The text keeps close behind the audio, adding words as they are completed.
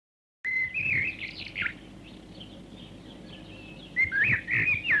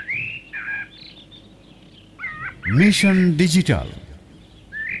Mission digital.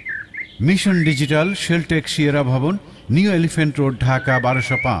 Mission digital Sheltech Sierra ভবন, new elephant road, Dhaka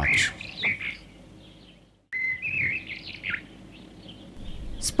 ১২০৫।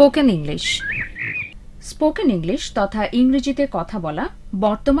 Spoken English. Spoken English তথা ইংরেজিতে কথা বলা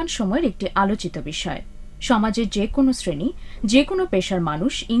বর্তমান সময়ের একটি আলোচিত বিষয়। সমাজের যে কোনো শ্রেণী, যে কোনো পেশার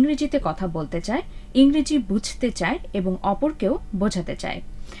মানুষ ইংরেজিতে কথা বলতে চায়, ইংরেজি বুঝতে চায় এবং অপরকেও বোঝাতে চায়।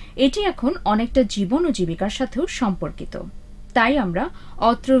 এটি এখন অনেকটা জীবন ও জীবিকার সাথেও সম্পর্কিত। তাই আমরা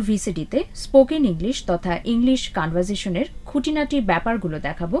অত্র ভিসিডিতে স্পোকেন ইংলিশ তথা ইংলিশ কনভারসেশনের খুঁটিনাটি ব্যাপারগুলো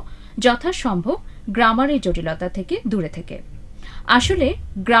দেখাবো, যথাসম্ভব গ্রামারের জটিলতা থেকে দূরে থেকে। আসলে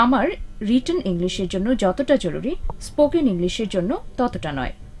গ্রামার রিটেন ইংলিশের জন্য যতটা জরুরি, স্পোকেন ইংলিশের জন্য ততটা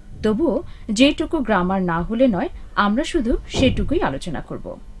নয়। তবুও যেটুকু গ্রামার না হলে নয়, আমরা শুধু সেটুকুই আলোচনা করব।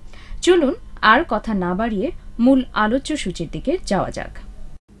 চলুন আর কথা না বাড়িয়ে মূল আলোচ্য সূচির দিকে যাওয়া যাক।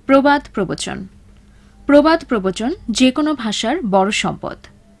 প্রবাদ প্রবচন। প্রবাদ প্রবচন যে কোনো ভাষার বড় সম্পদ।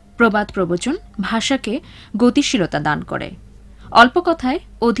 প্রবাদ প্রবচন ভাষাকে গতিশীলতা দান করে, অল্প কথায়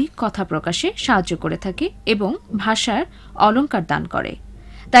অধিক কথা প্রকাশে সাহায্য করে থাকে এবং ভাষার অলংকার দান করে।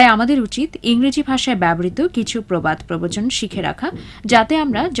 তাই আমাদের উচিত ইংরেজি ভাষায় ব্যবহৃত কিছু প্রবাদ প্রবচন শিখে রাখা, যাতে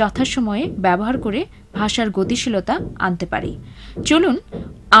আমরা যথাসময়ে ব্যবহার করে ভাষার গতিশীলতা আনতে পারি। চলুন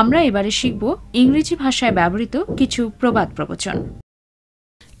আমরা এবারে শিখব ইংরেজি ভাষায় ব্যবহৃত কিছু প্রবাদ প্রবচন।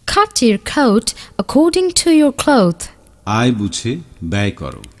 Cut your coat according to your cloth. আয় বুঝে ব্যয়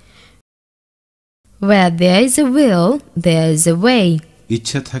করো। Where there is a will, there is a way.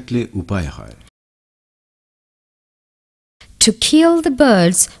 ইচ্ছা থাকলে উপায় হয়। To kill the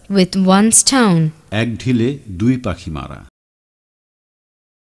birds with one stone. এক ঢিলে দুই পাখি মারা।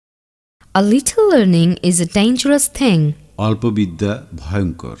 A little learning is a dangerous thing. অল্প বিদ্যা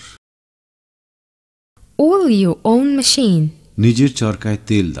ভয়ঙ্কর। Oil your own machine. নিজের চরকায়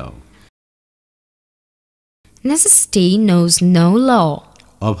তেল দাও। Necessity knows no law.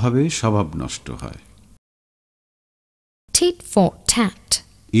 অভাবে স্বভাব নষ্ট হয়। Tit for tat.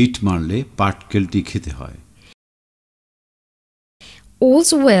 ইট মারলে পাটকেলটি খেতে হয়।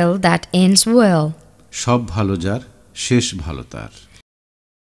 All's well that ends well. সব ভালো যার, শেষ ভালো তার।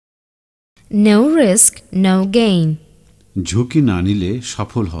 No risk, no gain. ঝুঁকি না নিলে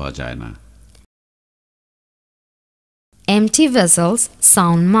সফল হওয়া যায় না। Empty vessels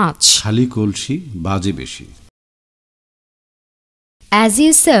sound much. খালি কলসি বাজে বেশি। As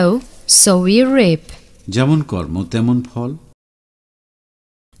you sow, so you reap. যেমন কর্ম তেমন ফল।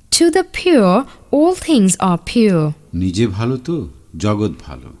 To the pure, all things are pure. নিজে ভালো তো জগৎ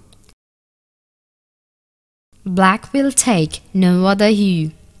ভালো। Black will take no other hue.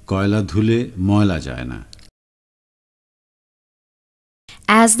 কয়লা ধুলে ময়লা যায় না।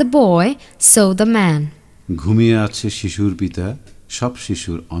 As the boy, so the man. ঘুমিয়ে আছে শিশুর পিতা, সব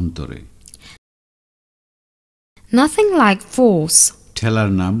শিশুর অন্তরে। Nothing like force. ঠেলার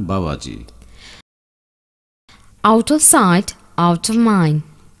নাম বাবাজি। Out of sight, out of mind.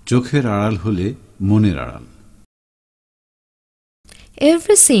 চোখের আড়াল হলে মনের আড়াল।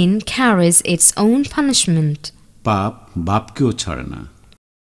 Every sin carries its own punishment. পাপ বাপকেও ছাড়ে না।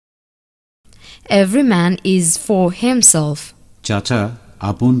 Every man is for himself. চাচা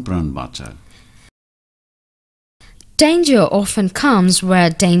আপন প্রাণ বাঁচা। Danger often comes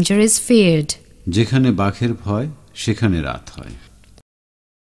where danger is feared. যেখানে বাঘের ভয় সেখানে রাত হয়।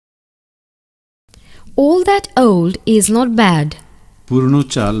 All that old is not bad. পুরনো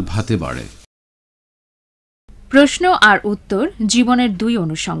চাল ভাতে বাড়ে। প্রশ্ন আর উত্তর জীবনের দুই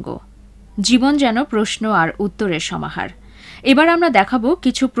অনুষঙ্গ। জীবন যেন প্রশ্ন আর উত্তরের সমাহার। এবার আমরা দেখাবো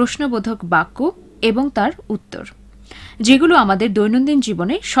কিছু প্রশ্নবোধক বাক্য এবং তার উত্তর, যেগুলো আমাদের দৈনন্দিন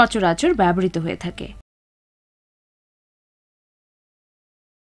জীবনে সচরাচর ব্যবহৃত হয়ে থাকে।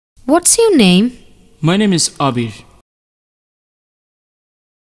 What's your name? My name is Abir.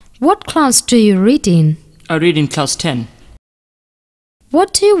 What class do you read in? I read in class 10. What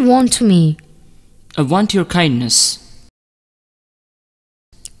do you want to me? I want your kindness.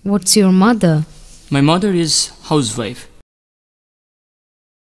 What's your mother? My mother is housewife.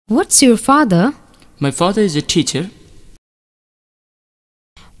 What's your father? My father is a teacher.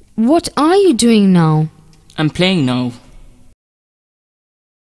 What are you doing now? I'm playing now.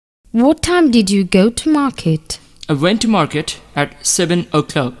 What time did you go to market? I went to market at 7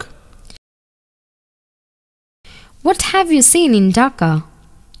 o'clock. What have you seen in Dhaka?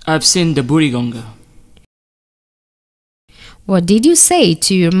 I've seen the Buriganga. What did you say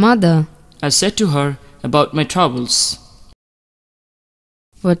to your mother? I said to her about my travels.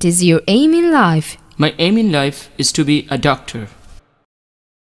 What is your aim in life? My aim in life is to be a doctor.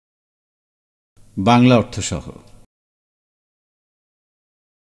 Bangla অর্থ সহ।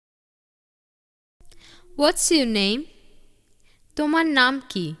 What's your name? তোমার নাম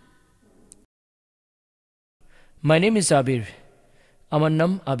কি? My name is Abir. আমার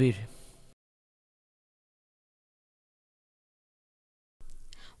নাম আবির।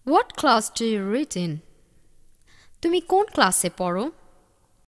 What class do you read in? তুমি কোন ক্লাসে পড়ো?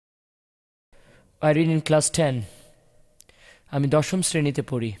 I read in class 10. আমি দশম শ্রেণীতে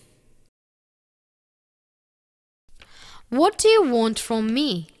পড়ি। What do you want from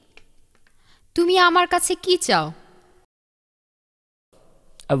me? তুমি আমার কাছে কি চাও?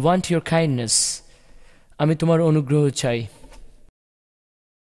 I want your kindness. আমি তোমার অনুগ্রহ চাই।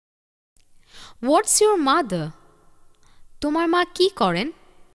 What's your mother? তোমার মা কি করেন?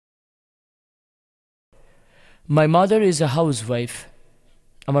 My mother is a housewife.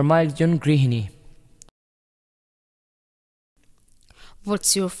 আমার মা একজন গৃহিণী। What's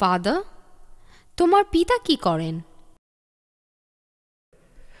your father? তোমার পিতা কি করেন?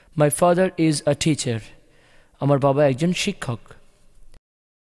 My father is a teacher. আমার বাবা একজন শিক্ষক।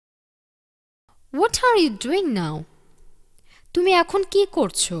 What are you doing now? তুমি এখন কি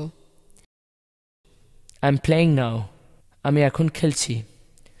করছো? I'm playing now. আমি এখন খেলছি।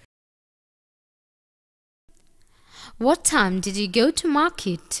 What time did you go to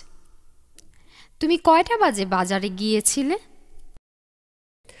market? তুমি কয়টা বাজে বাজারে গিয়েছিলে?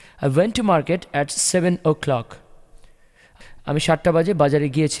 I went to market at 7 o'clock. আমি 7টা বাজে বাজারে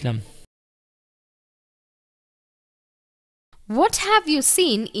গিয়েছিলাম। What have you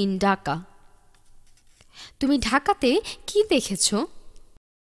seen in Dhaka? তুমি ঢাকাতে কি দেখেছো?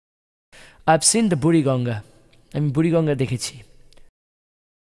 I've seen the Buriganga. আমি বুড়িগঙ্গা দেখেছি।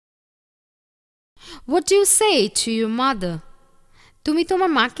 What do you say to your mother? তুমি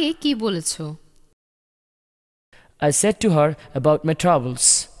তোমার মাকে কি বলেছো? I said to her about my troubles.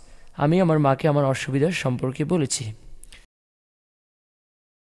 আমি আমার মাকে আমার অসুবিধার সম্পর্কে বলেছি।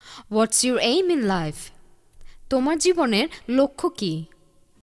 What's your aim in life? তোমার জীবনের লক্ষ্য কি?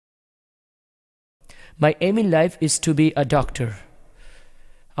 My aim in life is to be a doctor.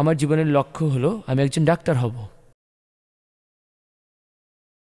 আমার জীবনের লক্ষ্য হলো আমি একজন ডাক্তার হব।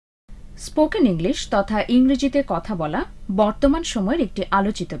 স্পোকেন ইংলিশ তথা ইংরেজিতে কথা বলা বর্তমান সময়ের একটি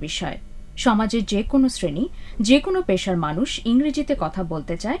আলোচিত বিষয়। সমাজের যে কোনো শ্রেণী, যে কোনো পেশার মানুষ ইংরেজিতে কথা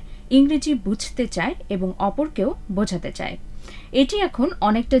বলতে চায়, ইংরেজি বুঝতে চায় এবং অপরকেও বোঝাতে চায়। এটি এখন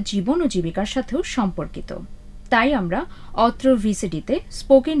অনেকটা জীবন ও জীবিকার সাথেও সম্পর্কিত। তাই আমরা অত্র ভিসিডিতে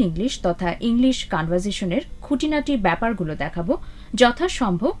স্পোকেন ইংলিশ তথা ইংলিশ কনভারসেশনের খুঁটিনাটি ব্যাপারগুলো দেখাবো,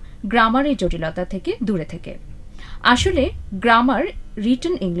 যথাসম্ভব গ্রামারের জটিলতা থেকে দূরে থেকে। আসলে গ্রামার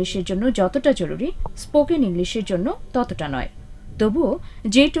রিটেন ইংলিশের জন্য যতটা জরুরি, স্পোকেন ইংলিশের জন্য ততটা নয়। তবুও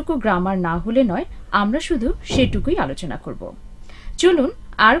যেটুকু গ্রামার না হলে নয়, আমরা শুধু সেটুকুই আলোচনা করব। চলুন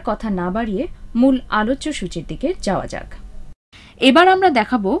আর কথা না বাড়িয়ে মূল আলোচ্য সূচির দিকে যাওয়া যাক। এবার আমরা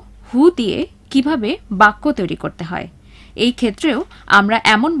দেখাবো হু দিয়ে কিভাবে বাক্য তৈরি করতে হয়। এই ক্ষেত্রেও আমরা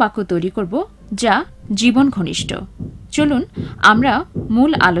এমন বাক্য তৈরি করব যা জীবন ঘনিষ্ঠ। চলুন আমরা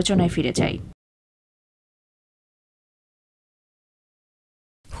মূল আলোচনায় ফিরে যাই।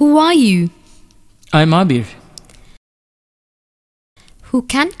 Who are you? I'm Abir. Who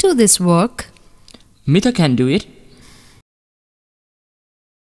can't do this work? Mita can do it.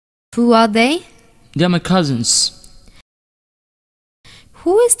 Who are they? They are my cousins.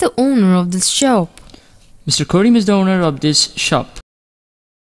 Who is the owner of this shop? Mr. Karim is the owner of this shop.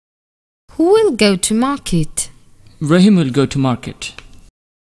 Who will go to market? Rahim will go to market.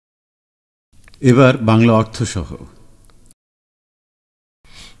 এবার বাংলা অর্থ সহ।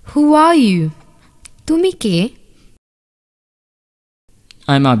 Who are you? তুমি কে?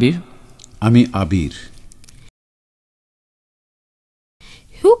 I'm Abir. আমি আবির।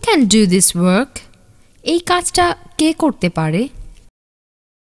 Who can do this work? এই কাজটা কে করতে পারে?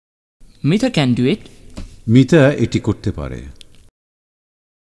 Mita can do it. Mita এটি করতে পারে।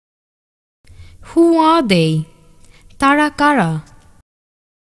 Who are they? তারা কারা?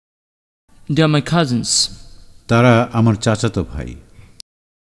 They are my cousins. তারা আমার চাচাতো ভাই।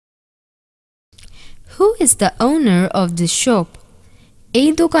 Who is the owner of this shop? এই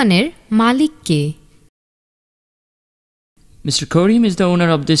দোকানের মালিক কে? Mr. Karim is the owner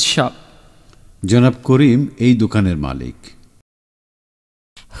of this shop. জনাব করিম এই দোকানের মালিক।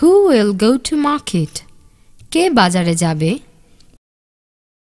 Who will go to market? কে বাজারে যাবে?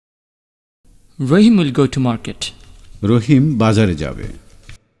 Rahim will go to market. রহিম বাজারে যাবে।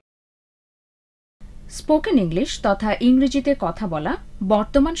 স্পোকেন ইংলিশ তথা ইংরেজিতে কথা বলা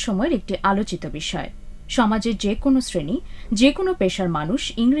বর্তমান সময়ের একটি আলোচিত বিষয়। সমাজের যে কোনো শ্রেণী, যে কোনো পেশার মানুষ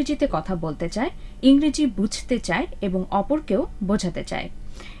ইংরেজিতে কথা বলতে চায়, ইংরেজি বুঝতে চায় এবং অপরকেও বোঝাতে চায়।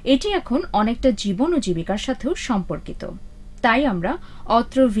 এটি এখন অনেকটা জীবন ও জীবিকার সাথেও সম্পর্কিত। তাই আমরা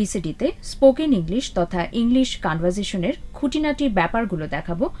অত্র ভিসিডিতে স্পোকেন ইংলিশ তথা ইংলিশ কনভারসেশনের খুঁটিনাটি ব্যাপারগুলো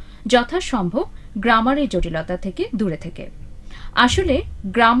দেখাবো যথাসম্ভব গ্রামারের জটিলতা থেকে দূরে থেকে। আসলে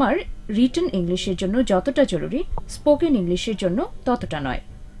গ্রামার রিটেন ইংলিশের জন্য যতটা জরুরি স্পোকেন ইংলিশের জন্য ততটা নয়।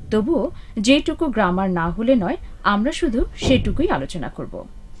 তবুও যেটুকু গ্রামার না হলে নয়, আমরা শুধু সেটুকুই আলোচনা করব।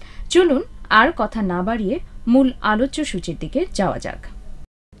 চলুন আর কথা না বাড়িয়ে মূল আলোচ্য সূচির দিকে যাওয়া যাক।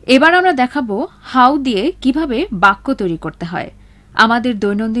 এবার আমরা দেখাবো হাউ দিয়ে কিভাবে বাক্য তৈরি করতে হয়। আমাদের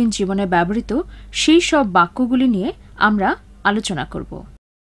দৈনন্দিন জীবনে ব্যবহৃত সেই সব বাক্যগুলি নিয়ে আমরা আলোচনা করব।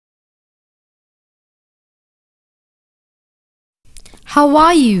 How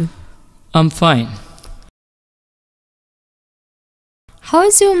are you? I'm fine. How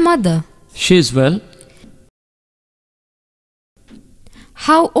is your mother? She is well.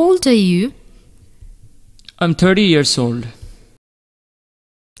 How old are you? I'm 30 years old.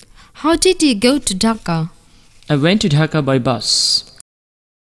 How did you go to Dhaka? I went to Dhaka by bus.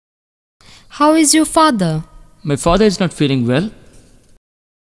 How is your father? My father is not feeling well.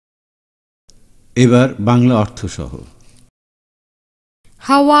 এবার বাংলা অর্থ সহ।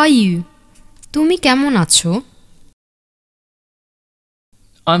 How are you? তুমি কেমন আছো?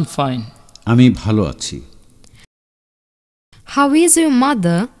 I'm fine. আমি ভালো আছি। How is your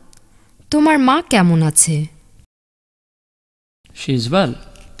mother? তোমার মা কেমন আছে? She is well.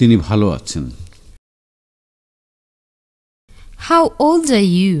 তিনি ভালো আছেন। How old are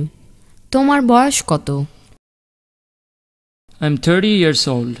you? তোমার বয়স কত? I'm 30 years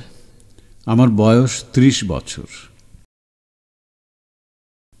old. আমার বয়স 30 বছর।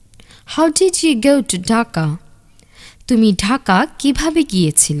 How did you go to Dhaka? তুমি ঢাকা কিভাবে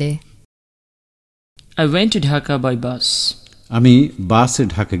গিয়েছিলে? I went to Dhaka by bus. আমি বাসে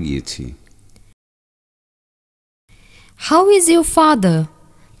ঢাকা গিয়েছি। How is your father?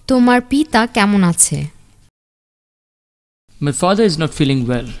 তোমার পিতা কেমন আছে? My father is not feeling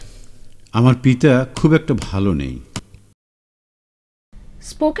well. আমার পিতা খুব একটা ভালো নেই।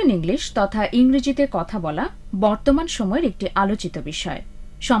 স্পোকেন ইংলিশ তথা ইংরেজিতে কথা বলা বর্তমান সময়ের একটি আলোচিত বিষয়।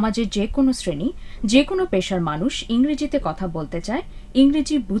 সমাজের যে কোনো শ্রেণী, যে কোনো পেশার মানুষ ইংরেজিতে কথা বলতে চায়,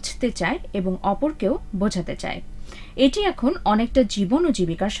 ইংরেজি বুঝতে চায় এবং অপরকেও বোঝাতে চায়। এটি এখন অনেকটা জীবন ও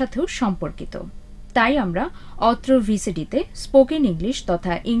জীবিকার সাথেও সম্পর্কিত। তাই আমরা অত্র ভিসিডিতে স্পোকেন ইংলিশ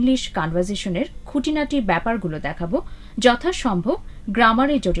তথা ইংলিশ কনভারসেশনের খুঁটিনাটি ব্যাপারগুলো দেখাবো যথাসম্ভব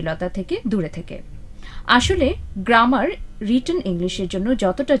গ্রামারের জটিলতা থেকে দূরে থেকে। আসলে গ্রামার রিটেন ইংলিশের জন্য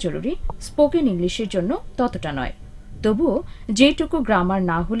যতটা জরুরি স্পোকেন ইংলিশের জন্য ততটা নয়। তবুও যেটুকু গ্রামার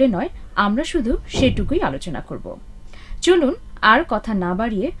না হলে নয়, আমরা শুধু সেটুকুই আলোচনা করব। চলুন আর কথা না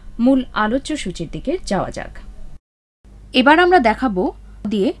বাড়িয়ে মূল আলোচ্য সূচির দিকে যাওয়া যাক। এবার আমরা দেখাবো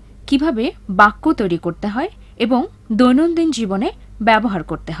দিয়ে কিভাবে বাক্য তৈরি করতে হয় এবং দৈনন্দিন জীবনে ব্যবহার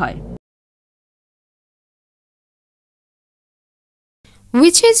করতে হয়।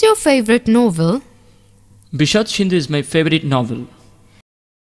 Which is your favorite novel? Bishad Sindhu is my favorite novel.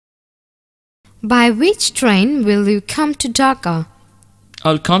 By which train will you come to Dhaka?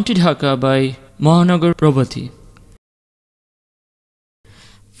 I'll come to Dhaka by Mahanagar Prabhati.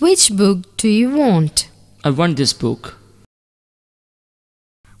 Which book do you want? I want this book.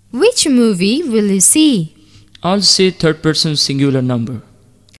 Which movie will you see? I'll say third person singular number.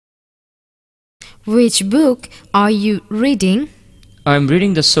 Which book are you reading? I'm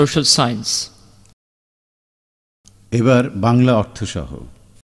reading the social science. এবার বাংলা অর্থ সহ।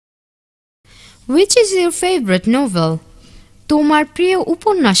 Which is your favorite novel? তোমার প্রিয়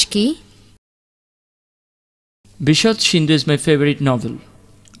উপন্যাস কি? Bishad Sindhu is my favorite novel.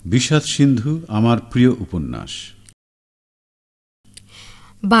 বিষাদ সিন্ধু আমার প্রিয় উপন্যাস।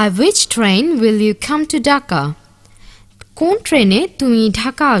 By which train will you come to Dhaka? কোন ট্রেনে তুমি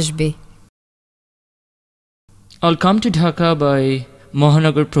ঢাকা আসবে? I'll come to Dhaka by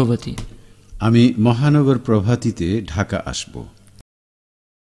Mahanagar Prabhati. আমি মহানগর প্রভাতীতে ঢাকা আসব।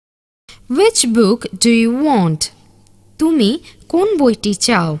 Which book do you want? তুমি কোন বইটি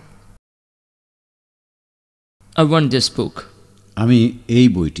চাও? I want this book. আমি এই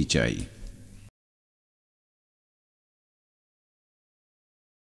বইটি চাই।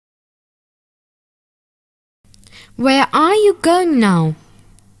 Where are you going now?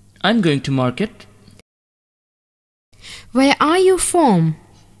 I'm going to market. Where are you from?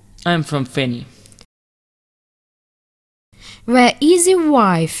 I'm from Feni. Where is your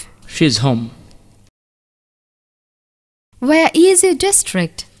wife? She's home. Where is your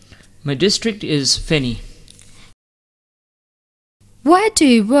district? My district is Feni. Where do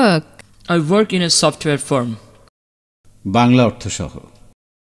you work? I work in a software firm. Bangla অর্থ সহ।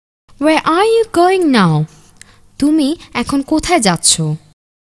 Where are you going now? তুমি এখন কোথায় যাচ্ছ?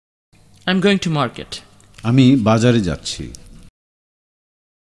 I'm going to market. আমি বাজারে যাচ্ছি।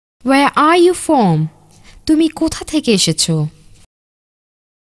 Where are you from? তুমি কোথা থেকে এসেছো?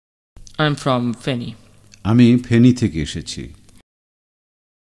 I'm from Feni. আমি ফেনী থেকে এসেছি।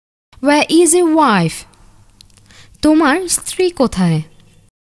 Where is your wife? তোমার স্ত্রী কোথায়?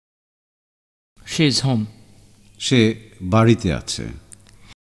 She is home. সে বাড়িতে আছে।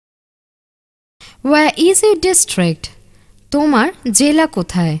 Where is your district? তোমার জেলা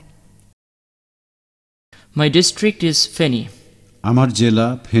কোথায়? My district is Feni. আমার জেলা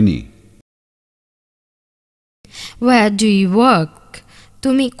Feni. Where do you work?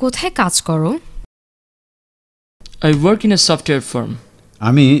 তুমি কোথায় কাজ করো? I work in a software firm.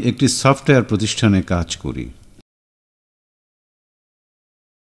 আমি একটি সফটওয়্যার প্রতিষ্ঠানে কাজ করি।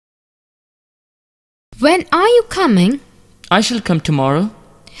 When are you coming? I shall come tomorrow.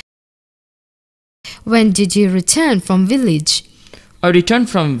 When did you return from village? I returned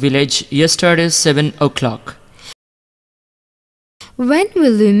from village yesterday 7 o'clock. When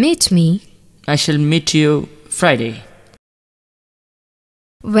will you meet me? I shall meet you Friday.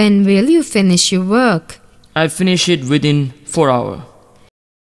 When will you finish your work? I finish it within 4 hours.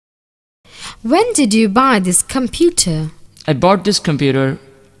 When did you buy this computer? I bought this computer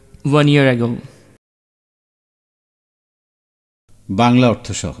 1 year ago. Bangla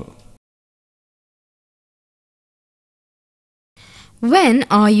অর্থসহ। When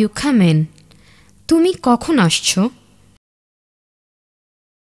are you coming? তুমি কখন আসছো?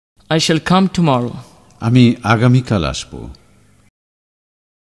 I shall come tomorrow. আমি আগামীকাল আসব।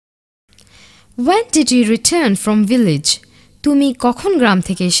 When did you return from village? তুমি কখন গ্রাম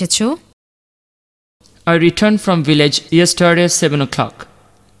থেকে এসেছো? I returned from village yesterday 7 o'clock.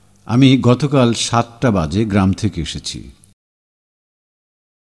 আমি গতকাল 7টা বাজে গ্রাম থেকে এসেছি।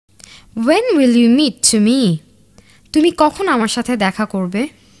 When will you meet to me? তুমি কখন আমার সাথে দেখা করবে?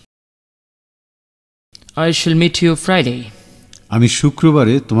 I shall meet you Friday. আমি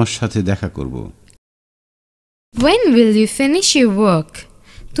শুক্রবারে তোমার সাথে দেখা করব। When will you finish your work?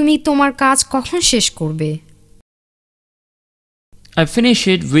 তুমি তোমার কাজ কখন শেষ করবে? I finish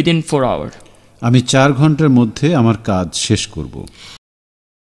it within 4 hours. আমি 4 ঘন্টার মধ্যে আমার কাজ শেষ করব।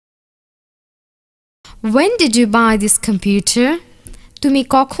 When did you buy this computer? তুমি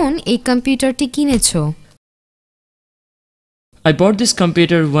কখন এই কম্পিউটারটি কিনেছো? I bought this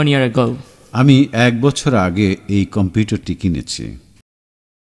computer 1 year ago. আমি 1 বছর আগে এই কম্পিউটারটি কিনেছি।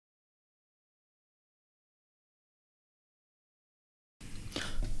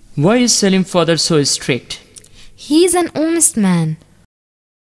 Why is Salim father so strict? He is an honest man.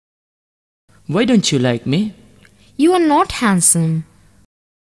 Why don't you like me? You are not handsome.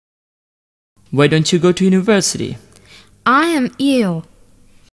 Why don't you go to university? I am ill.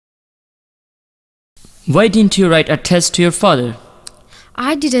 Why didn't you write a test to your father?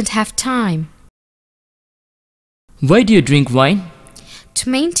 I didn't have time. Why do you drink wine? To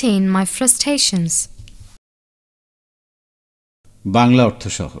maintain my frustrations. Bangla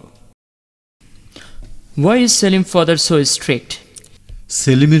অর্থসহ। Why is Salim father so strict?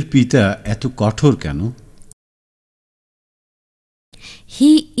 সেলিমের পিতা এত কঠোর কেন?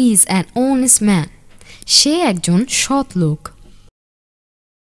 He is an honest man. সে একজন সৎ লোক।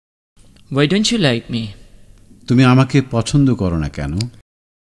 Why don't you like me? তুমি আমাকে পছন্দ করো না কেন?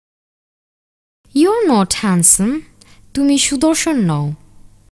 You are not handsome. তুমি সুদর্শন নও।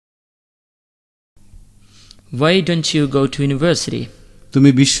 Why don't you go to university? তুমি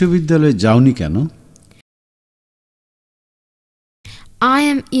বিশ্ববিদ্যালয়ে যাওনি কেন? I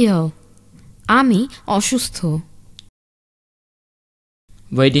am ill. আমি অসুস্থ।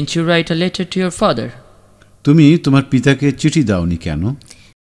 Why didn't you write a letter to your father? তুমি তোমার পিতাকে চিঠি দাওনি কেন?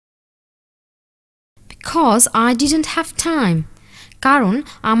 Because I didn't have time. কারণ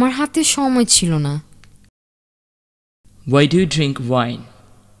আমার হাতে সময় ছিল না। Why do you drink wine?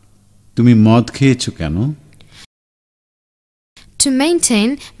 তুমি মদ খেয়েছো কেন? To maintain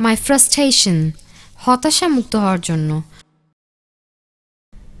my frustration. হতাশা মুক্ত হওয়ার জন্য।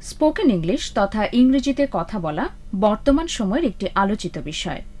 স্পোকেন ইংলিশ তথা ইংরেজিতে কথা বলা বর্তমান সময়ের একটি আলোচিত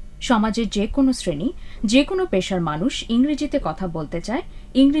বিষয়। সমাজের যে কোনো শ্রেণী, যে কোনো পেশার মানুষ ইংরেজিতে কথা বলতে চায়,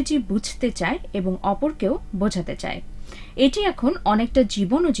 ইংরেজি বুঝতে চায় এবং অপরকেও বোঝাতে চায়। এটি এখন অনেকটা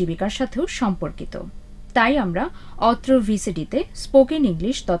জীবন ও জীবিকার সাথেও সম্পর্কিত। তাই আমরা অত্র ভিসিডিতে স্পোকেন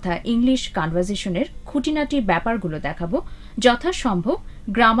ইংলিশ তথা ইংলিশ কনভারসেশনের খুঁটিনাটি ব্যাপারগুলো দেখাবো, যথাসম্ভব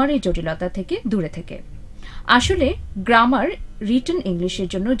গ্রামারের জটিলতা থেকে দূরে থেকে। আসলে গ্রামার রিটেন ইংলিশের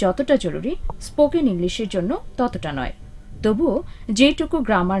জন্য যতটা জরুরি, স্পোকেন ইংলিশের জন্য ততটা নয়। তবুও যেটুকু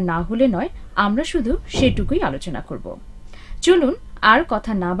গ্রামার না হলে নয়, আমরা শুধু সেটুকুই আলোচনা করব। চলুন আর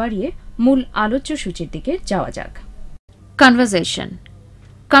কথা না বাড়িয়ে মূল আলোচ্য সূচির দিকে যাওয়া যাক। কনভারসেশন।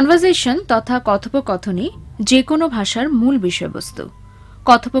 কনভারসেশন তথা কথোপকথনই যে কোনো ভাষার মূল বিষয়বস্তু।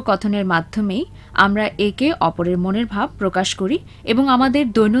 কথোপকথনের মাধ্যমেই আমরা একে অপরের মনের ভাব প্রকাশ করি এবং আমাদের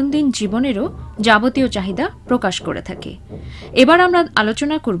দৈনন্দিন জীবনেরও যাবতীয় চাহিদা প্রকাশ করে থাকি। এবার আমরা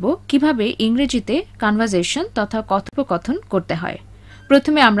আলোচনা করব কিভাবে ইংরেজিতে কনভারসেশন তথা কথোপকথন করতে হয়।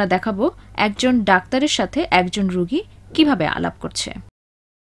 প্রথমে আমরা দেখাবো একজন ডাক্তারের সাথে একজন রোগী কিভাবে আলাপ করছে।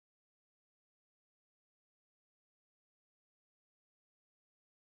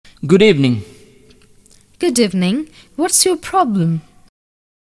 Good evening. Good evening. What's your problem?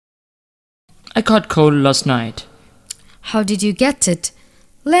 I caught cold last night. How did you get it?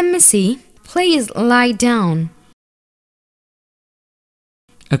 Let me see. Please lie down.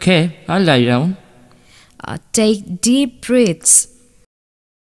 Okay, I'll lie down. Take deep breaths.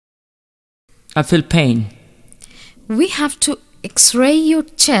 I feel pain. We have to x-ray your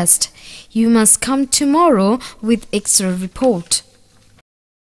chest. You must come tomorrow with x-ray report.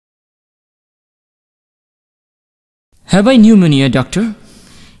 Have I pneumonia, doctor?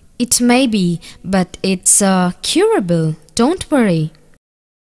 It may be, but it's curable. Don't worry.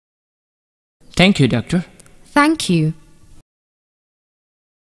 Thank you, doctor. Thank you.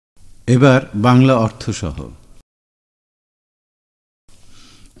 এবার বাংলা অর্থ সহ।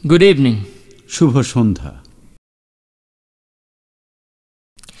 Good evening. Shubho Sandhya.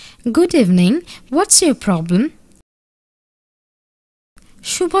 Good evening. What's your problem?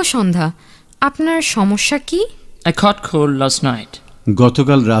 শুভ সন্ধ্যা। আপনার সমস্যা কি? I caught cold last night.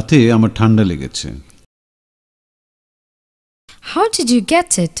 গতকাল রাতে আমার ঠান্ডা লেগেছে। How did you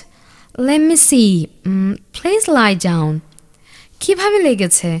get it? Let me see. Please lie down. কিভাবে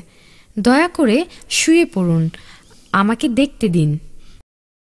লেগেছে? দয়া করে শুয়ে পড়ুন। আমাকে দেখতে দিন।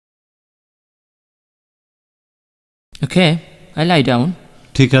 Okay, I lie down.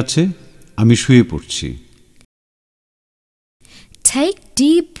 ঠিক আছে, আমি শুয়ে পড়ছি। Take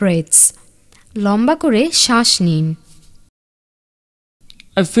deep breaths. লম্বা করে শ্বাস নিন।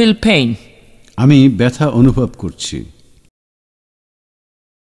 I feel pain. আমি ব্যথা অনুভব করছি।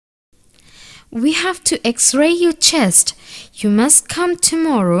 We have to x-ray your chest. You must come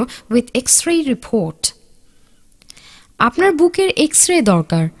tomorrow with x-ray report. আপনার বুকের এক্স-রে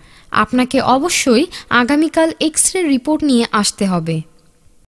দরকার। আপনাকে অবশ্যই আগামীকাল এক্স-রে রিপোর্ট নিয়ে আসতে হবে।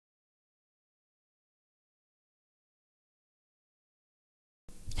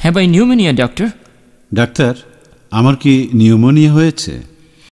 Have I pneumonia, doctor? Doctor, আমার কি নিউমোনিয়া হয়েছে?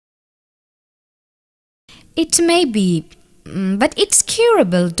 It may be, but it's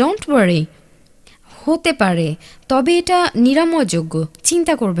curable. Don't worry. হতে পারে, তবে এটা নিরাময়যোগ্য।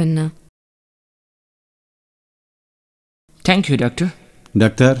 চিন্তা করবেন না। Thank you, doctor.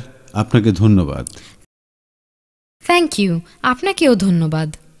 ডাক্তার, আপনাকে ধন্যবাদ। Thank you. আপনাকেও ধন্যবাদ।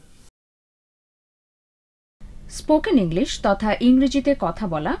 স্পোকেন ইংলিশ তথা ইংরেজিতে কথা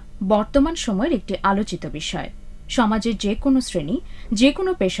বলা বর্তমান সময়ের একটি আলোচিত বিষয়। সমাজের যে কোনো শ্রেণী, যে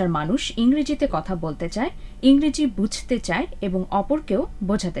কোনো পেশার মানুষ ইংরেজিতে কথা বলতে চায়, ইংরেজি বুঝতে চায় এবং অপরকেও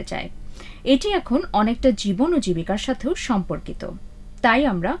বোঝাতে চায়। এটি এখন অনেকটা জীবন ও জীবিকার সাথেও সম্পর্কিত। তাই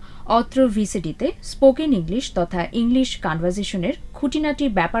আমরা অত্র ভিসিডিতে স্পোকেন ইংলিশ তথা ইংলিশ কনভারসেশনের খুঁটিনাটি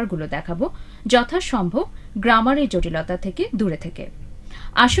ব্যাপারগুলো দেখাবো, যথাসম্ভব গ্রামারের জটিলতা থেকে দূরে থেকে।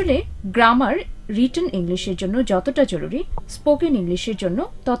 আসলে গ্রামার রিটেন ইংলিশের জন্য যতটা জরুরি, স্পোকেন ইংলিশের জন্য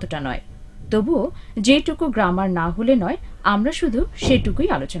ততটা নয়। তবুও যেটুকু গ্রামার না হলে নয়, আমরা শুধু সেটুকুই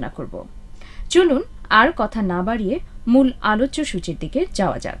আলোচনা করব। চলুন আর কথা না বাড়িয়ে মূল আলোচ্য সূচির দিকে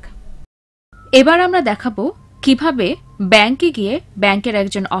যাওয়া যাক। এবার আমরা দেখাবো কিভাবে ব্যাংকে গিয়ে ব্যাংকের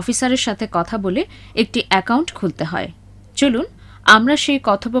একজন অফিসারের সাথে কথা বলে একটি অ্যাকাউন্ট খুলতে হয়। চলুন আমরা সেই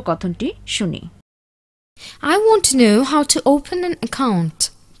কথোপকথনটি শুনি। I want to know how to open an account.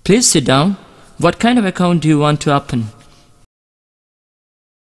 Please sit down. What kind of account do you want to open?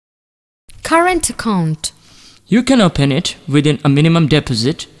 Current account. You can open it within a minimum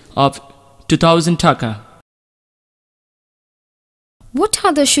deposit of 2000 taka. What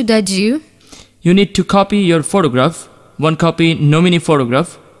other should I do? You need to copy your photograph, 1 copy nominee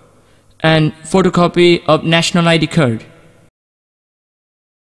photograph, and photocopy of national ID card.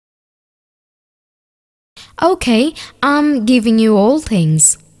 Okay, I'm giving you all things.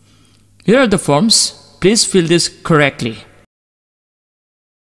 Here are the forms. Please fill this correctly.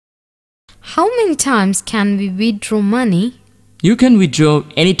 How many times can we withdraw money? You can withdraw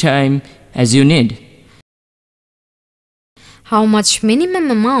anytime as you need. How much minimum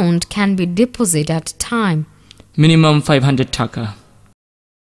amount can be deposited at a time? Minimum 500 taka.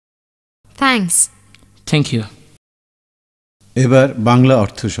 Thanks. Thank you. এবার বাংলা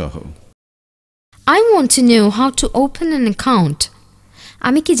অর্থ সহ। I want to know how to open an account.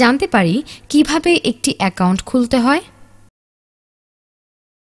 আমি কি জানতে পারি কিভাবে একটি account খুলতে হয়?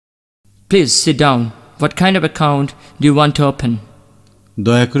 Please sit down. What kind of account do you want to open?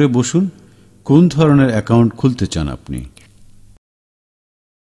 দয়া করে বসুন। কোন ধরনের অ্যাকাউন্ট খুলতে চান আপনি?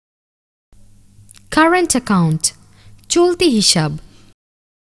 কারেন্ট অ্যাকাউন্ট, চলতি হিসাব।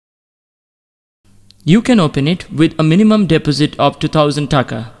 You can open it with a minimum deposit of 2000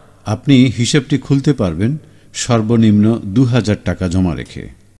 taka. আপনি হিসাবটি খুলতে পারবেন সর্বনিম্ন 2000 টাকা জমা রেখে।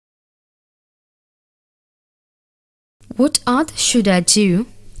 What other should I do?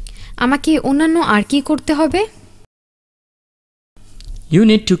 আমাকে অন্যান্য আর কি করতে হবে? You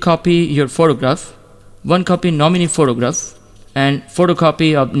need to copy your photograph, 1 copy nominee photograph, and photocopy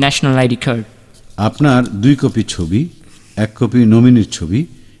of national ID card. আপনার 2 কপি ছবি, 1 কপি নমিনির ছবি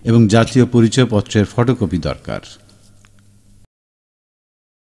এবং জাতীয় পরিচয়পত্রের ফটোকপি দরকার।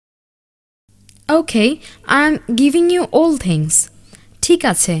 Okay, I'm giving you all things. ঠিক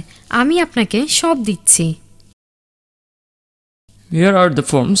আছে, আমি আপনাকে সব দিচ্ছি। Here are the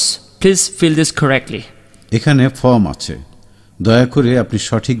forms. Please fill this correctly. এখানে ফর্ম আছে, দয়া করে আপনি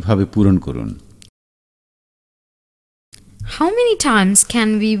সঠিকভাবে পূরণ করুন। How many times can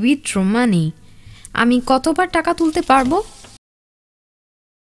we withdraw money? আমি কতবার টাকা তুলতে পারবো?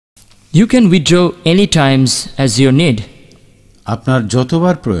 You can withdraw any times as you need. আপনার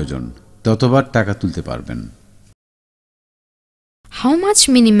যতবার প্রয়োজন ততবার টাকা তুলতে পারবেন। How much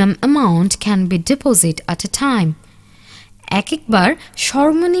minimum amount can be deposit at a time? একবার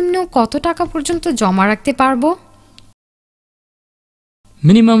সর্বনিম্ন কত টাকা পর্যন্ত জমা রাখতে পারবো?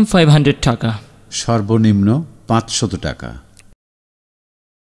 Minimum 500 taka. সর্বনিম্ন 500 টাকা।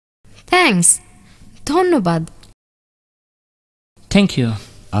 থ্যাঙ্কস, ধন্যবাদ। Thank you.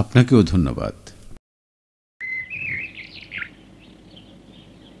 আপনাকেও ধন্যবাদ।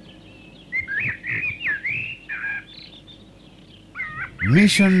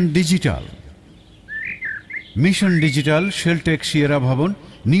 Mission digital. Mission digital Sheltech Sierra ভবন,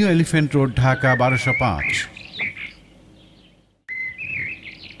 new elephant road, Dhaka 1205।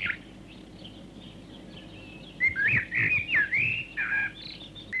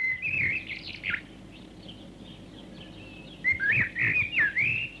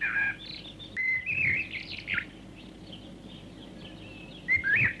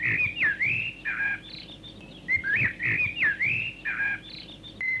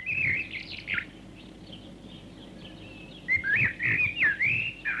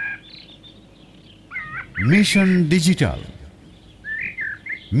 Mission digital.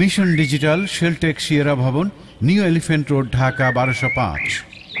 Mission digital Sheltech Sierra ভবন, new elephant road, Dhaka 1205।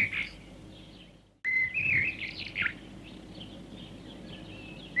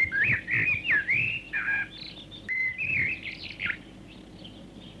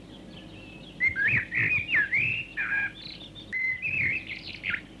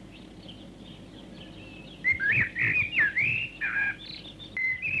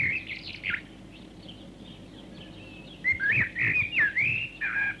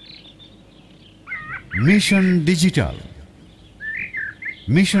 Mission digital.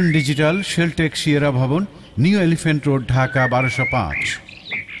 Mission digital Sheltech Sierra ভবন, new elephant road, Dhaka 1205।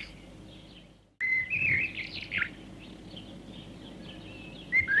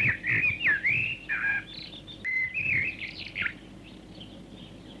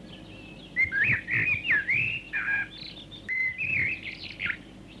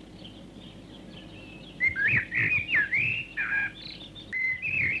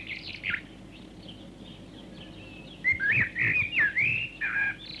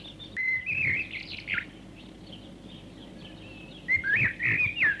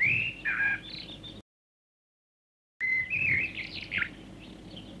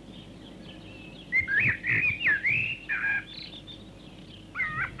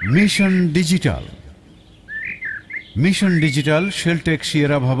 Mission digital. Mission digital Sheltech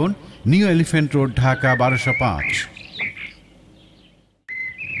Sierra ভবন, new elephant road, Dhaka 1205।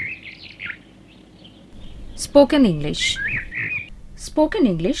 Spoken English. Spoken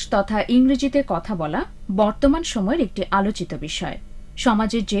English তথা ইংরেজিতে কথা বলা বর্তমান সময়ের একটি আলোচিত বিষয়।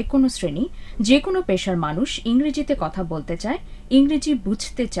 সমাজের যে কোনো শ্রেণী, যে কোনো পেশার মানুষ ইংরেজিতে কথা বলতে চায়, ইংরেজি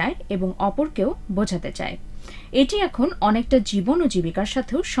বুঝতে চায় এবং অপরকেও বোঝাতে চায়। এটি এখন অনেকটা জীবন ও জীবিকার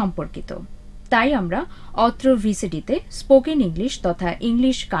সাথেও সম্পর্কিত। তাই আমরা অত্র ভিসিডিতে স্পোকেন ইংলিশ তথা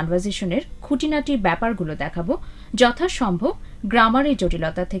ইংলিশ কনভারসেশনের খুঁটিনাটি ব্যাপারগুলো দেখাবো, যথাসম্ভব গ্রামারের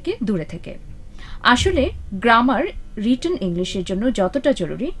জটিলতা থেকে দূরে থেকে। আসলে গ্রামার রিটেন ইংলিশের জন্য যতটা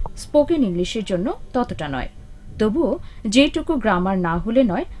জরুরি, স্পোকেন ইংলিশের জন্য ততটা নয়। তবুও যেটুকু গ্রামার না হলে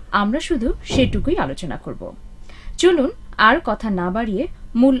নয়, আমরা শুধু সেটুকুই আলোচনা করব। চলুন আর কথা না বাড়িয়ে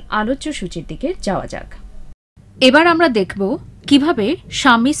মূল আলোচ্য সূচির দিকে যাওয়া যাক। এবার আমরা দেখব কিভাবে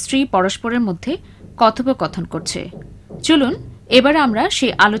স্বামী স্ত্রী পরস্পরের মধ্যে কথোপকথন করছে। চলুন এবার আমরা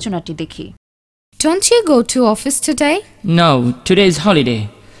সেই আলোচনাটি দেখি। Don't you go to office today? No, today is holiday.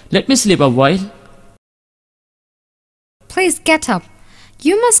 Let me sleep a while. Please get up.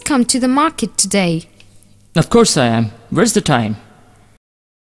 You must come to the market today. Of course I am. Where's the time?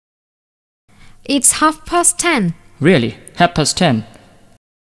 It's 10:30. Really? 10:30.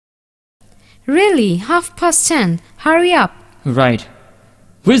 Really? 10:30. Hurry up. Right.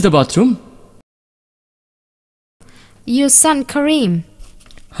 Where's the bathroom? Your son Karim.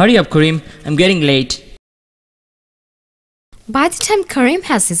 Hurry up, Kareem. I'm getting late. By the time Karim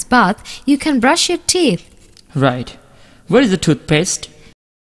has his bath, you can brush your teeth. Right. Where is the toothpaste?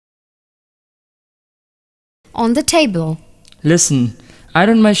 On the table. Listen,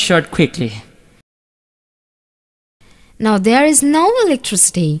 iron my shirt quickly. Now there is no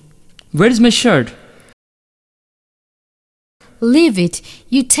electricity. Where is my shirt? Leave it.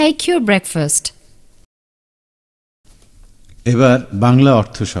 You take your breakfast. এবার বাংলা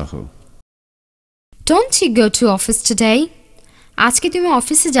অর্থ সহ। Don't you go to office today? আজকে তুমি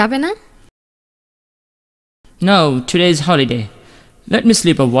অফিসে যাবে না? No, today is holiday. Let me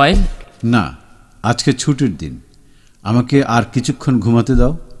sleep a while. না, আজকে ছুটির দিন, আমাকে আর কিছুক্ষণ ঘুমাতে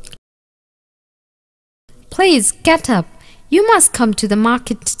দাও। Please get up. You must come to the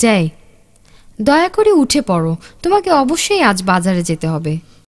market today. দয়া করে উঠে পড়ো, তোমাকে অবশ্যই আজ বাজারে যেতে হবে।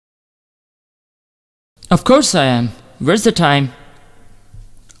 Of course I am. Where's the time?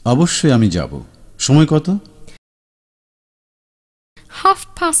 অবশ্যই আমি যাব। সময় কত?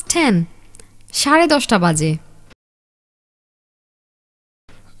 10:30. 10:30 বাজে।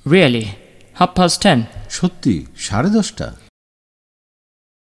 Really? 10:30. সত্যি 10:30?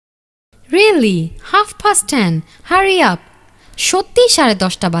 Really? 10:30. Hurry up. সত্যি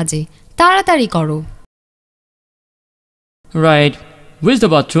 10:30 বাজে। তাড়াতাড়ি করো। Right. Where's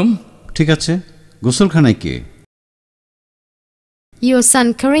the bathroom? ঠিক আছে, গোসলখানায় কে? Your son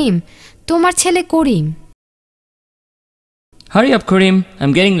Karim. তোমার ছেলে করিম। Hurry up, Kareem.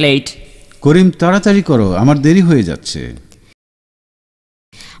 I'm getting late. করিম, তাড়াতাড়ি করো, আমার দেরি হয়ে যাচ্ছে।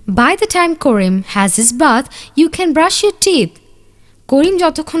 By the time Karim has his bath, you can brush your teeth. করিম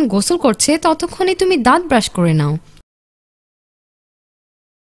যতক্ষণ গোসল করছে ততক্ষণে তুমি দাঁত ব্রাশ করে নাও।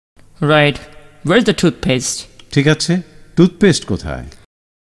 Right. Where's the toothpaste? ঠিক আছে, টুথপেস্ট কোথায়?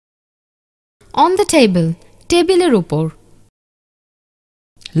 On the table. টেবিলের উপর।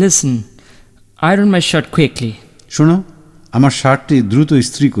 Listen, iron my shirt quickly. শোনো, আমার শার্টটি দ্রুত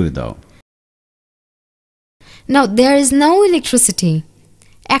ইস্ত্রি করে দাও। Now there is no electricity.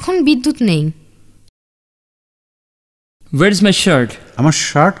 এখন বিদ্যুৎ নেই। Where's my shirt? আমার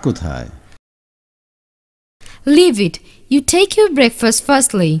শার্ট কোথায়? Leave it. You take your breakfast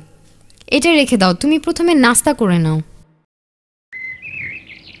firstly. এটা রেখে দাও, তুমি প্রথমে নাস্তা করে নাও।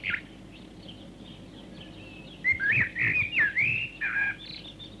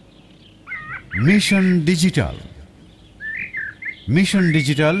 Mission digital. Mission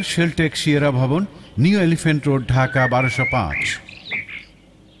digital Sheltech Sierra ভবন, new elephant road, Dhaka 1205।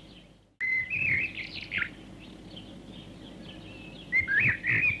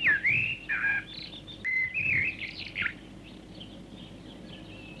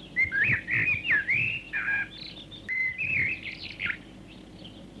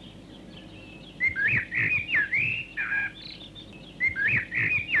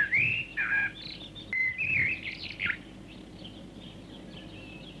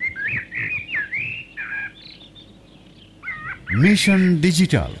 Mission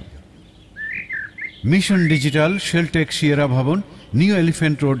digital. Mission digital Sheltech Sierra ভবন, new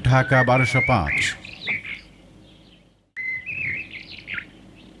elephant road, Dhaka 1205।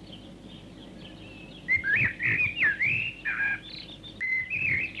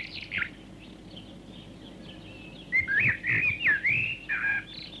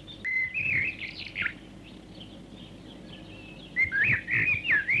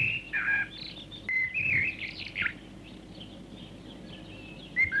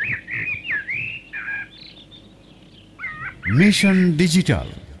 Mission digital.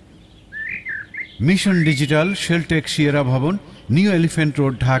 Mission digital Sheltech Sierra ভবন, new elephant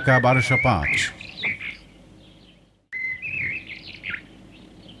road, Dhaka 1205।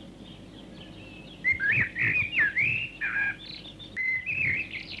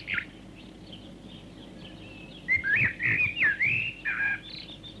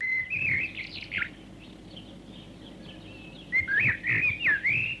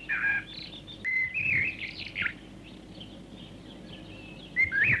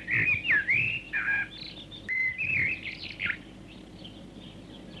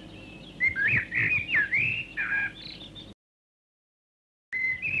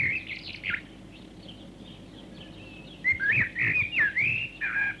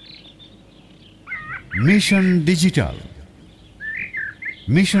 Mission digital.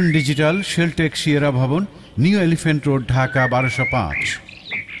 Mission digital Sheltech Sierra ভবন, new elephant road, Dhaka ১২০৫।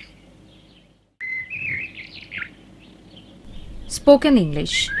 Spoken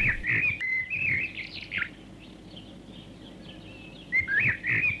English.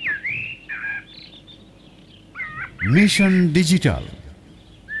 Mission digital.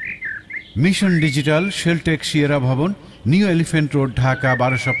 Mission digital Sheltech Sierra ভবন, new elephant road, Dhaka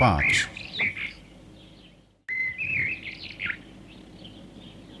 ১২০৫।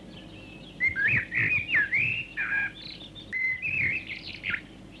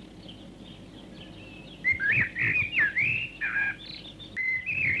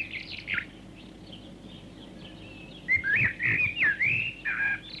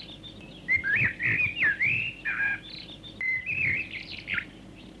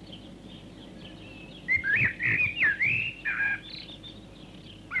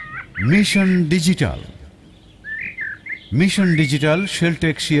 Mission digital. Mission digital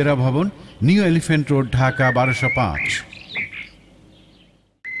Sheltech Sierra ভবন, new elephant road, Dhaka ১২০৫।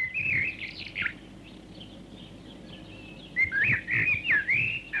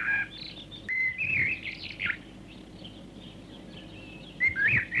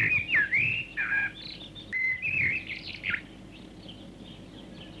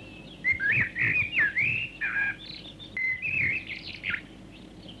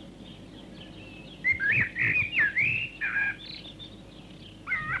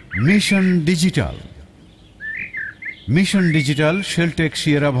 Mission digital. Mission digital Sheltech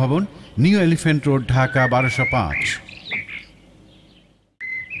Sierra ভবন, new elephant road, Dhaka ১২০৫।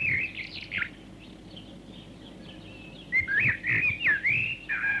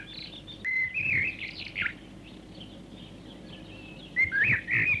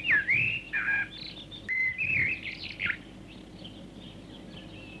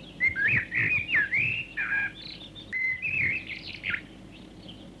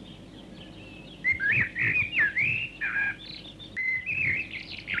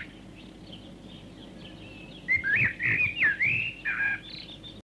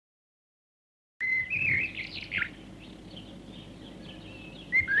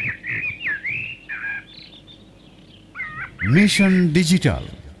 Mission digital.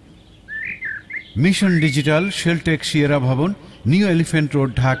 Mission digital Sheltech Sierra ভবন, new elephant road,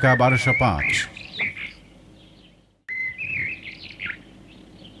 Dhaka ১২০৫।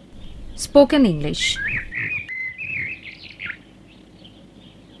 Spoken English.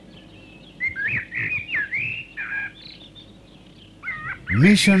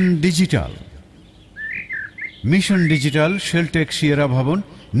 Mission digital. Mission digital Sheltech Sierra ভবন,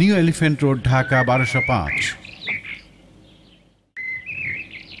 new elephant road, Dhaka ১২০৫।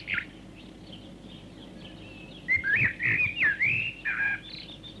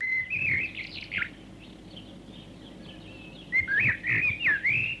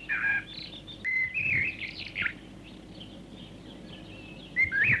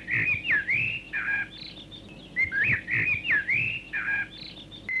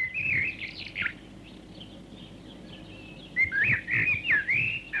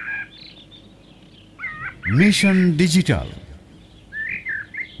 Mission digital.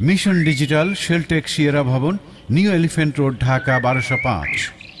 Mission digital Sheltech Sierra ভবন, new elephant road, Dhaka ১২০৫।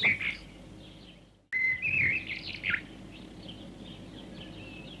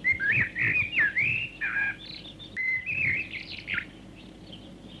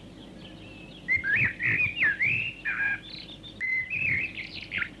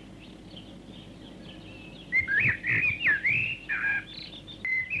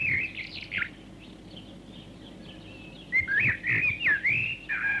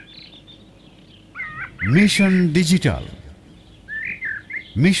 Mission digital.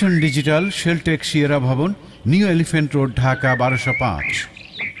 Mission digital Sheltech Sierra ভবন, new elephant road, Dhaka ১২০৫।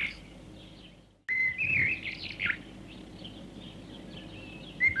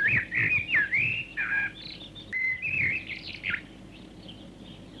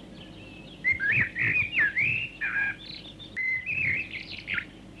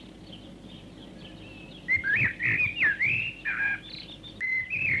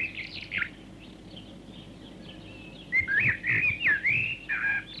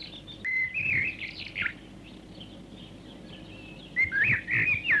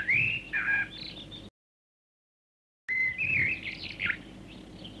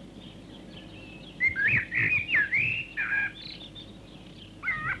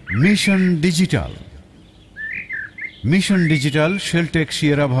 Mission digital. Mission digital Sheltech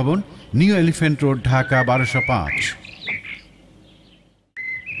Sierra ভবন, new elephant road, Dhaka ১২০৫।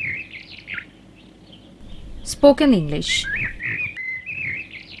 Spoken English.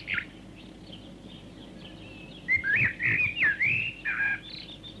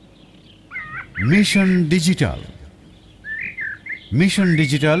 Mission digital. Mission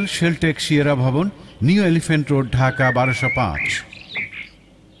digital Sheltech Sierra ভবন, new elephant road, Dhaka ১২০৫।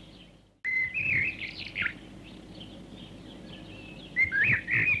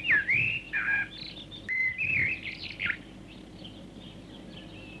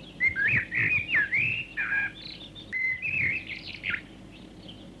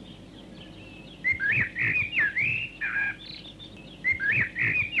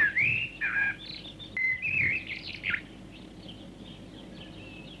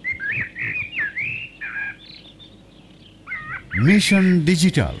 Mission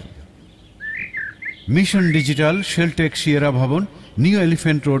digital. Mission digital Sheltech Sierra ভবন, new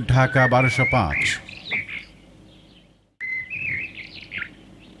elephant road, Dhaka ১২০৫।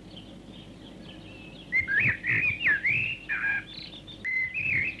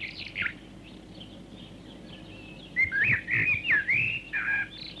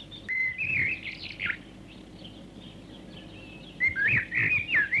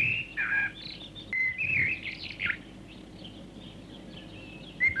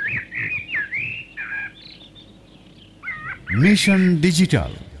 Mission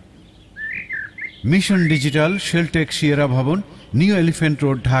digital. Mission digital Sheltech Sierra ভবন, new elephant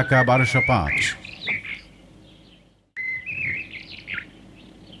road, Dhaka ১২০৫।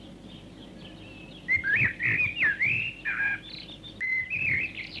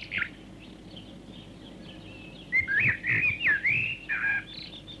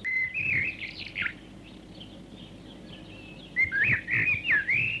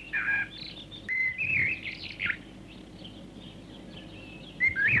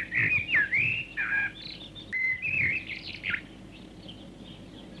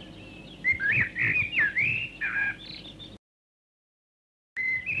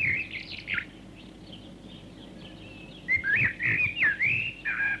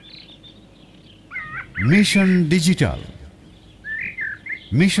 Mission digital.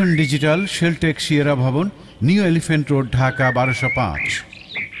 Mission digital Sheltech Sierra ভবন, new elephant road, Dhaka ১২০৫।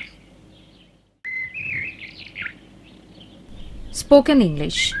 Spoken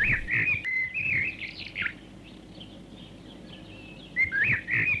English.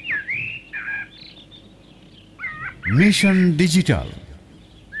 Mission digital.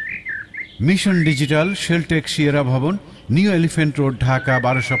 Mission digital Sheltech Sierra ভবন, new elephant road, Dhaka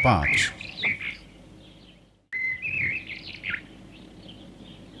 ১২০৫।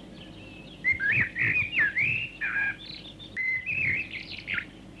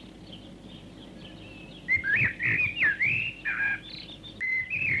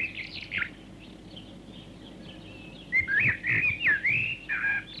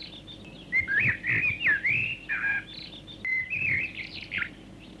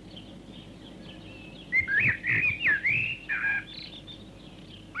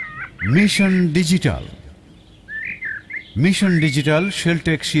 Mission digital. Mission digital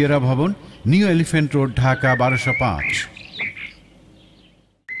Sheltech Sierra ভবন, new elephant road, Dhaka ১২০৫।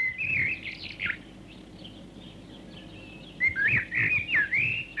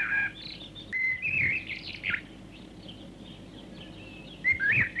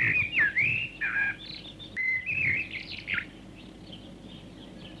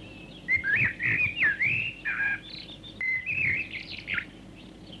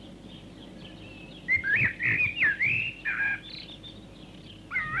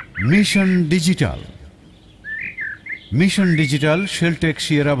 Mission digital. Mission digital Sheltech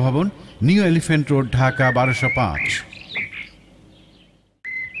Sierra ভবন, new elephant road, Dhaka ১২০৫।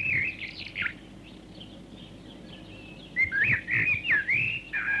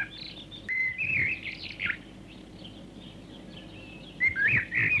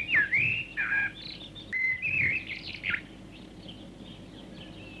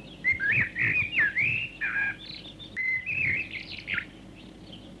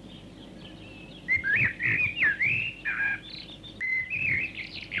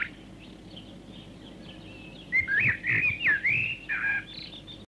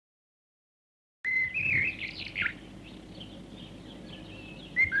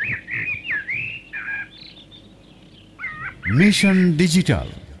 Mission digital.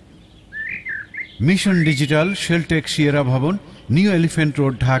 Mission digital Sheltech Sierra ভবন, new elephant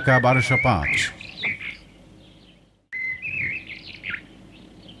road, Dhaka ১২০৫।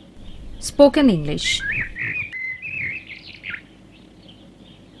 Spoken English.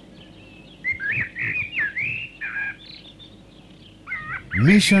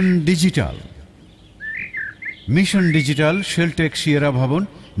 Mission digital. Mission digital Sheltech Sierra ভবন,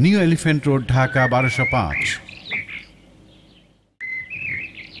 new elephant road, Dhaka ১২০৫।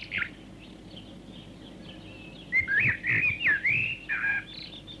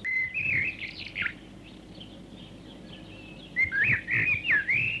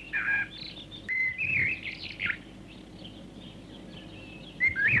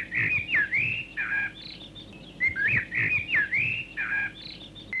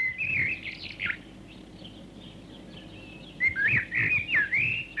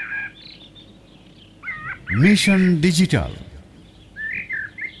 Mission digital.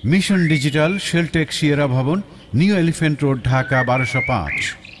 Mission digital Sheltech Sierra ভবন, new elephant road, Dhaka ১২০৫।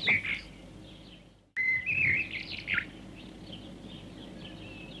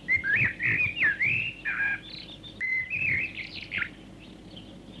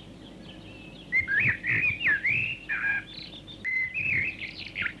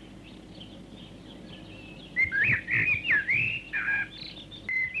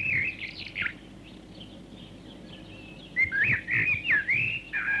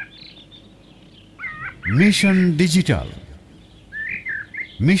 Mission digital.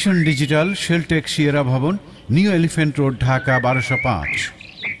 Mission digital Sheltech Sierra ভবন, new elephant road, Dhaka ১২০৫।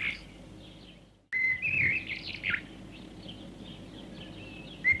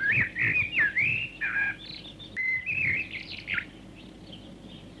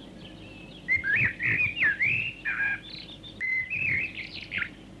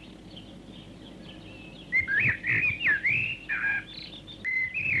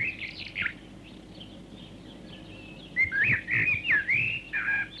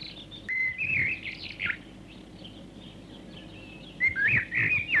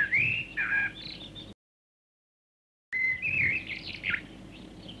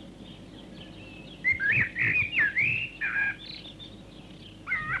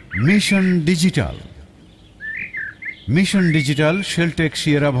 Mission digital. Mission digital Sheltech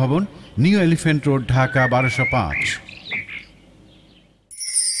Sierra ভবন, new elephant road, Dhaka ১২০৫।